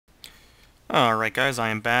Alright guys, I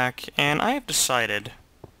am back, and I have decided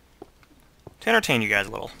to entertain you guys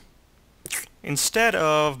a little. Instead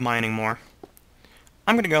of mining more,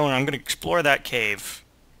 I'm going to go and I'm going to explore that cave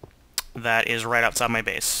that is right outside my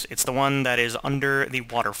base. It's the one that is under the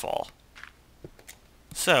waterfall.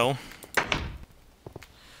 So,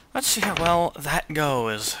 let's see how well that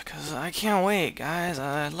goes, because I can't wait, guys.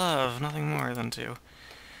 I love nothing more than to,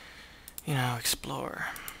 explore.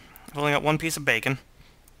 I've only got one piece of bacon.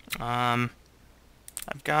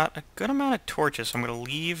 I've got a good amount of torches, so I'm gonna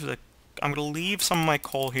leave some of my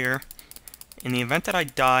coal here. In the event that I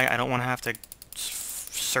die, I don't want to have to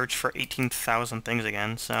search for 18,000 things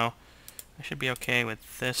again, so I should be okay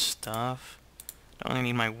with this stuff. Don't really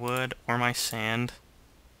need my wood or my sand.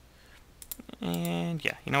 And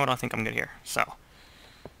yeah, you know what? I think I'm good here. So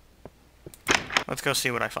let's go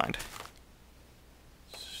see what I find.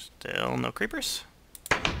 Still no creepers.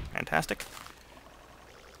 Fantastic.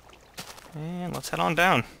 And let's head on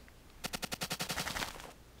down.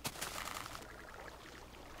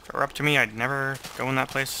 If it were up to me, I'd never go in that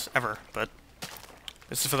place ever, but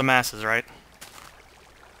this is for the masses, right?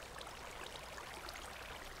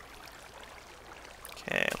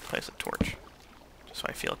 Okay, I'll place a torch, just so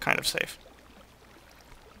I feel kind of safe.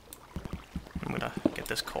 I'm gonna get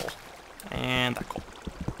this coal, and that coal.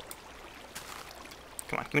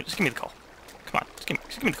 Come on, just give me the coal. Come on, just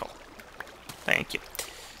give me the coal. Thank you.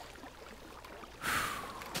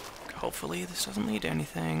 Hopefully this doesn't lead to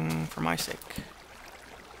anything for my sake.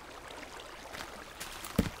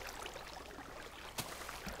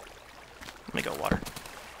 Let me go, water.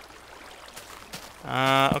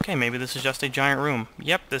 Okay, maybe this is just a giant room.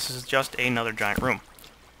 Yep, this is just another giant room.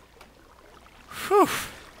 Whew.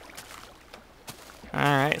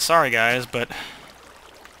 Alright, sorry guys, but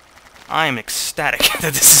I am ecstatic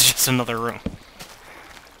that this is just another room.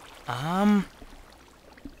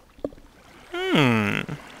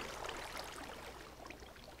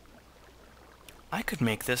 I could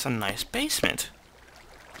make this a nice basement.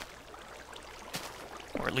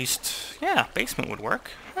 Or at least, yeah, basement would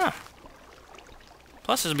work. Huh.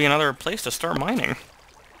 Plus, this would be another place to start mining.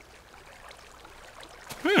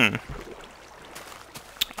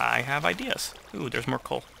 I have ideas. Ooh, there's more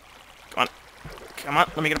coal. Come on. Come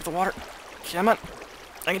on, let me get up the water. Come on.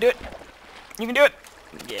 I can do it. You can do it.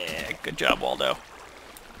 Yeah, good job, Waldo.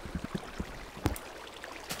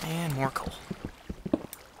 And more coal.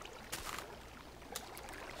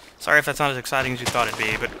 Sorry if that's not as exciting as you thought it'd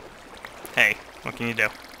be, but hey, what can you do?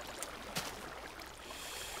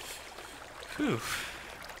 Whew.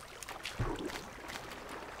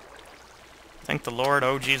 Thank the Lord,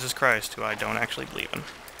 oh Jesus Christ, who I don't actually believe in.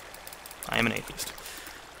 I am an atheist.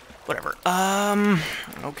 Whatever.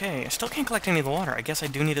 Okay, I still can't collect any of the water. I guess I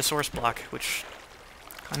do need a source block, which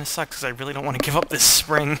kinda sucks, because I really don't want to give up this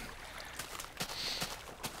spring.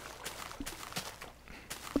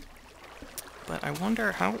 But I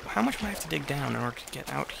wonder how much would I have to dig down in order to get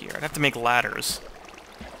out here? I'd have to make ladders.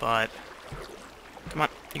 But come on,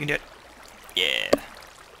 you can do it. Yeah.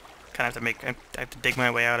 Kinda I have to dig my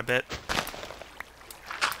way out a bit.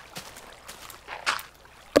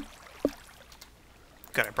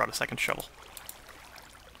 Good, I brought a second shovel.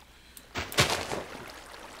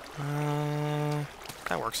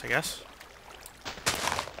 That works, I guess.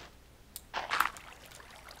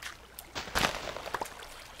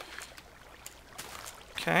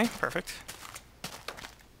 Okay, perfect.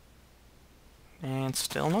 And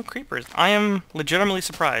still no creepers. I am legitimately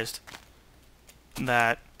surprised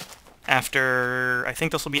that after, I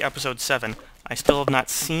think this will be episode 7, I still have not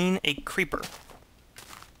seen a creeper.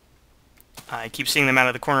 I keep seeing them out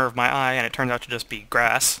of the corner of my eye, and it turns out to just be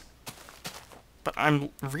grass. But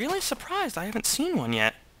I'm really surprised I haven't seen one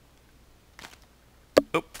yet.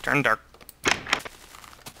 Oh, turned dark.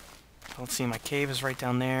 Let's see, my cave is right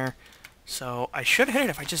down there. So, I should hit it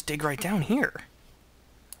if I just dig right down here.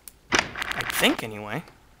 I think, anyway.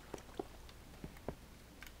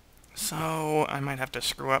 So, I might have to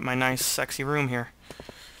screw up my nice, sexy room here.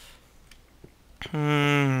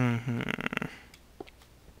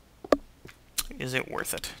 Is it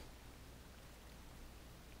worth it?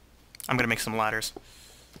 I'm gonna make some ladders.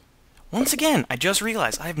 Once again, I just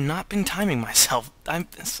realized I have not been timing myself. I'm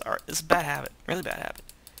sorry. This is a bad habit. Really bad habit.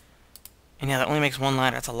 And yeah, that only makes one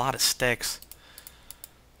ladder. That's a lot of sticks.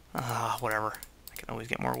 Whatever. I can always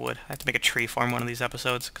get more wood. I have to make a tree farm one of these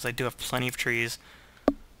episodes, because I do have plenty of trees.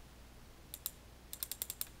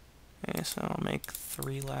 Okay, so I'll make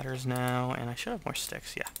 3 ladders now, and I should have more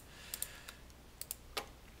sticks, yeah.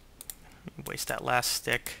 Waste that last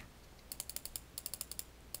stick.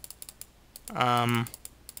 I'm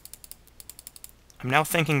now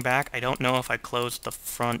thinking back, I don't know if I closed the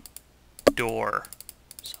front door.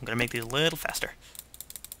 So I'm going to make these a little faster.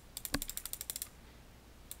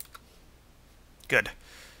 Good.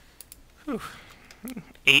 Whew.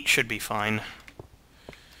 8 should be fine.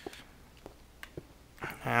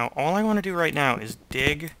 Now, all I want to do right now is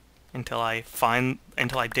dig until I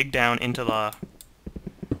dig down into the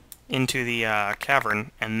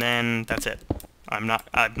cavern, and then that's it. I'm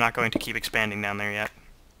not going to keep expanding down there yet.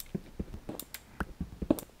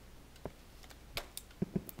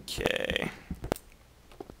 Okay.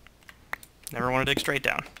 Never want to dig straight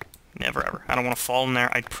down. Never ever. I don't want to fall in there.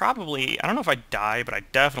 I don't know if I'd die, but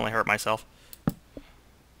I'd definitely hurt myself.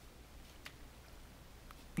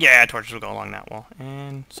 Yeah, torches will go along that wall.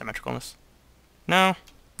 And symmetricalness. No.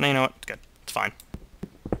 No, you know what? It's good. It's fine.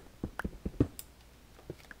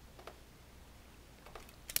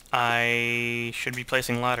 I should be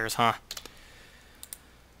placing ladders, huh?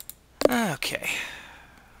 Okay.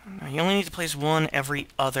 Now, you only need to place one every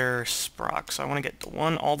other sprock, so I want to get the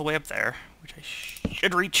one all the way up there, which I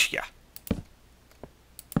should reach. Yeah.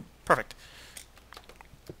 Perfect.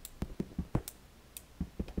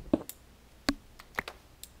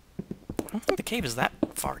 I don't think the cave is that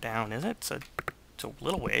far down, is it? It's a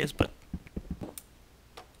little ways, but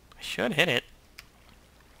I should hit it.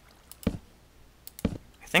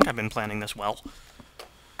 I think I've been planning this well.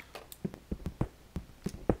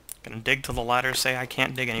 Gonna dig till the ladders say I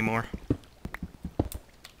can't dig anymore.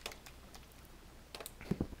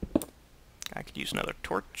 I could use another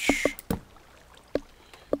torch.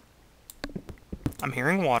 I'm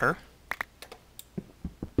hearing water.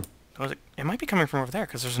 It might be coming from over there,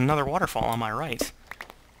 because there's another waterfall on my right.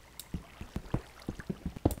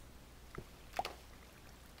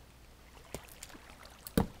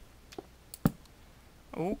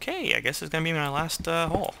 Okay, I guess it's gonna be my last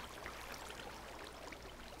hole.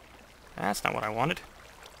 That's not what I wanted.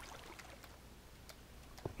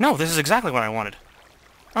 No, this is exactly what I wanted.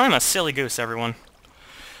 I'm a silly goose, everyone.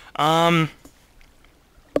 Now,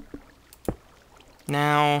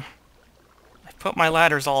 I put my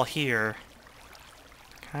ladders all here.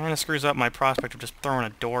 Kinda screws up my prospect of just throwing a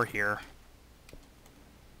door here.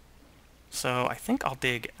 So, I think I'll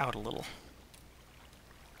dig out a little.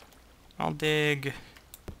 I'll dig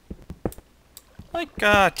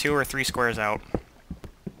like 2 or 3 squares out.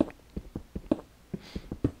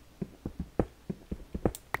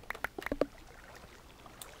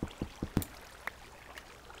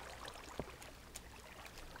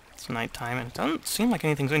 It's nighttime, and it doesn't seem like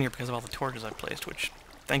anything's in here because of all the torches I've placed, which,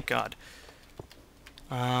 thank God.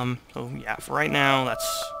 So yeah, for right now,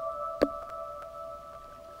 that's...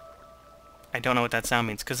 I don't know what that sound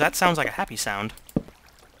means, because that sounds like a happy sound.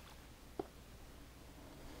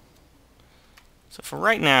 So for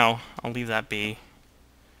right now, I'll leave that be.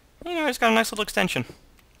 You know, it's got a nice little extension.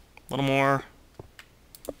 A little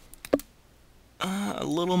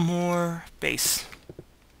more base.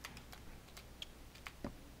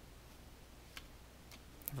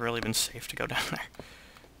 Really been safe to go down there.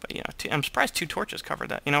 But, you know, I'm surprised 2 torches covered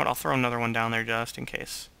that. You know what, I'll throw another one down there just in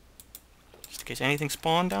case. Just in case anything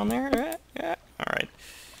spawned down there. Yeah. Alright.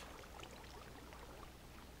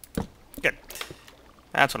 Good.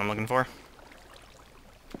 That's what I'm looking for.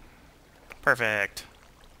 Perfect.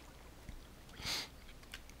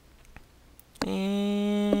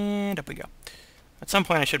 And up we go. At some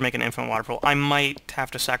point I should make an infinite waterfall. I might have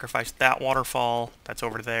to sacrifice that waterfall that's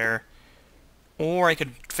over there. Or I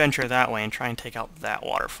could venture that way and try and take out that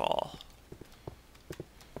waterfall.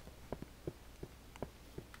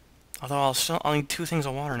 Although I'll need 2 things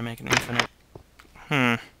of water to make an infinite.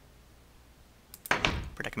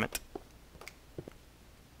 Predicament.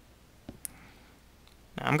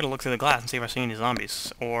 Now, I'm gonna look through the glass and see if I see any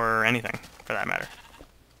zombies. Or anything, for that matter.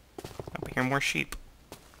 Up here, more sheep.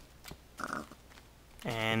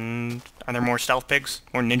 And are there more stealth pigs?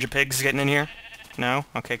 More ninja pigs getting in here? No?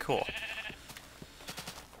 Okay, cool.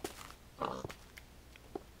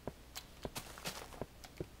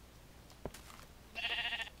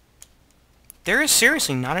 There is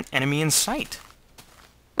seriously not an enemy in sight.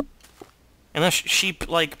 Unless sheep,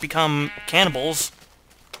 like, become cannibals.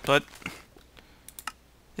 But...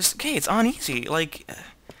 okay, it's on easy. Like,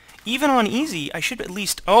 even on easy, I should at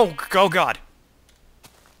least... Oh God.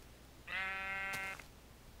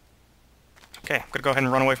 Okay, I'm gonna go ahead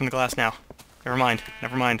and run away from the glass now. Never mind.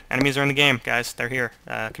 Enemies are in the game, guys. They're here.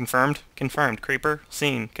 Confirmed? Confirmed. Creeper?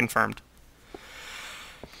 Seen. Confirmed.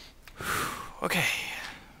 Okay.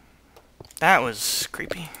 That was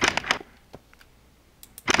creepy.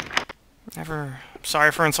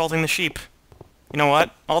 Sorry for insulting the sheep. You know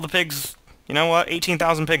what? All the pigs... You know what?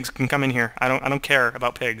 18,000 pigs can come in here. I don't care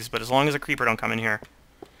about pigs, but as long as a creeper don't come in here.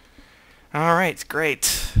 Alright,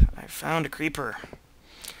 great. found a creeper.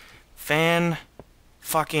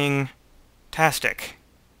 Fan-fucking-tastic.